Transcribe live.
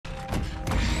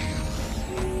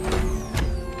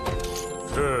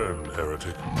done,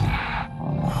 Heretic.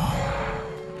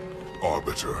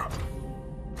 Arbiter,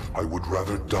 I would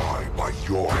rather die by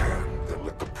your hand than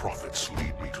let the prophets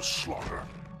lead me to slaughter.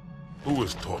 Who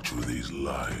has taught you these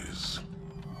lies?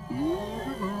 The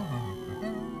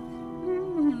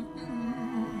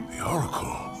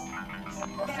Oracle.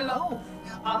 Hello,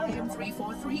 I am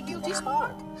 343 Guilty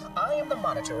Spark. I am the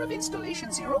monitor of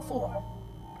Installation 04.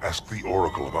 Ask the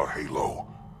Oracle about Halo.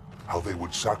 How they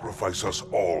would sacrifice us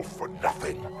all for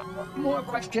nothing. More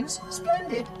questions?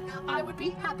 Splendid. I would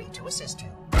be happy to assist you.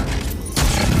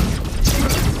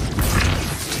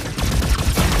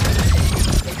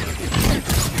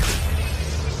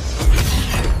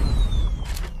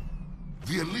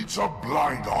 The elites are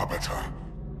blind, Arbiter.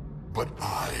 But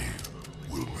I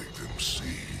will make them see.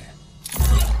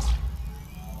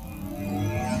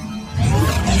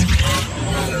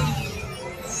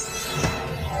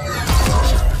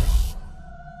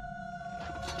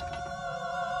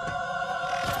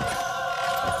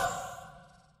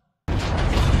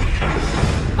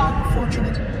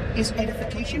 Unfortunate. His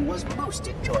edification was most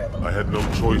enjoyable. I had no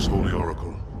choice, Holy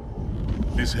Oracle.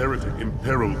 This heretic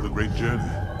imperiled the great journey.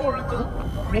 Oracle,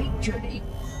 great journey.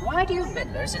 Why do you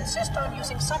meddlers insist on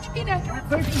using such inaccurate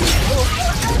verbiage?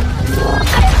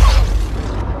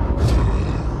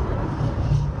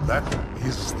 That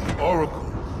is the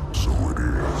Oracle. So it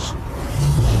is.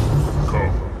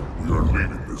 Come, we are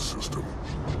leaving this system.